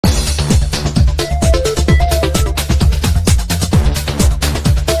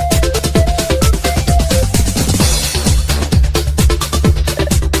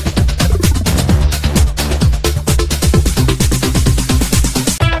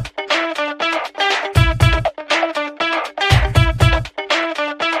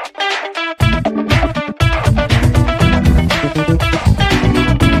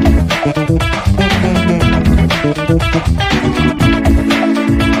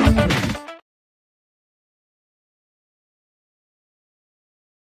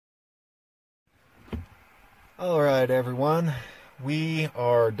Alright everyone, we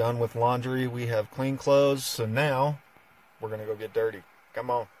are done with laundry. We have clean clothes, so now we're gonna go get dirty. Come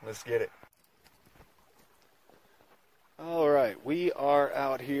on, let's get it. Alright, we are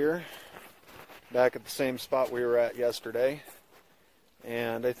out here back at the same spot we were at yesterday,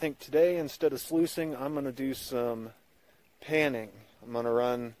 and I think today, instead of sluicing, I'm gonna do some panning. I'm gonna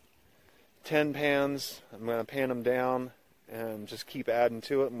run 10 pans. I'm gonna pan them down and just keep adding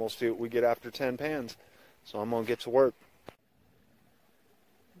to it, and we'll see what we get after 10 pans. So I'm going to get to work.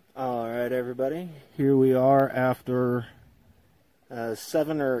 Alright everybody, here we are after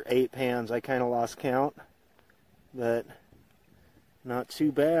 7 or 8 pans. I kind of lost count, but not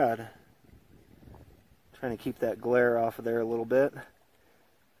too bad. Trying to keep that glare off of there a little bit.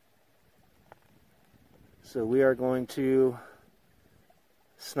 So we are going to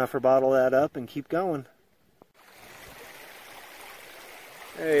snuffer bottle that up and keep going.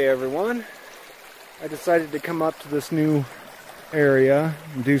 Hey everyone. I decided to come up to this new area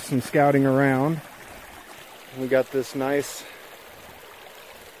and do some scouting around. We got this nice,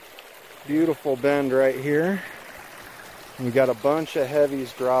 beautiful bend right here. We got a bunch of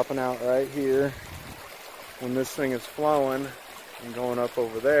heavies dropping out right here when this thing is flowing and going up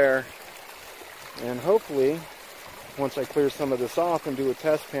over there. And hopefully, once I clear some of this off and do a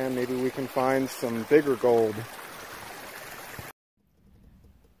test pan, maybe we can find some bigger gold.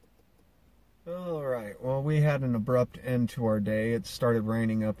 Alright, well, we had an abrupt end to our day. It started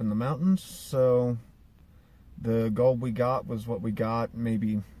raining up in the mountains, so the gold we got was what we got,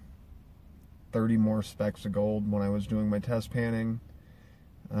 maybe 30 more specks of gold when I was doing my test panning.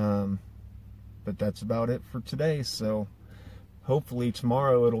 But that's about it for today, so hopefully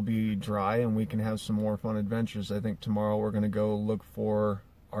tomorrow it'll be dry and we can have some more fun adventures. I think tomorrow we're going to go look for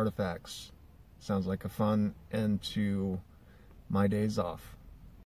artifacts. Sounds like a fun end to my days off.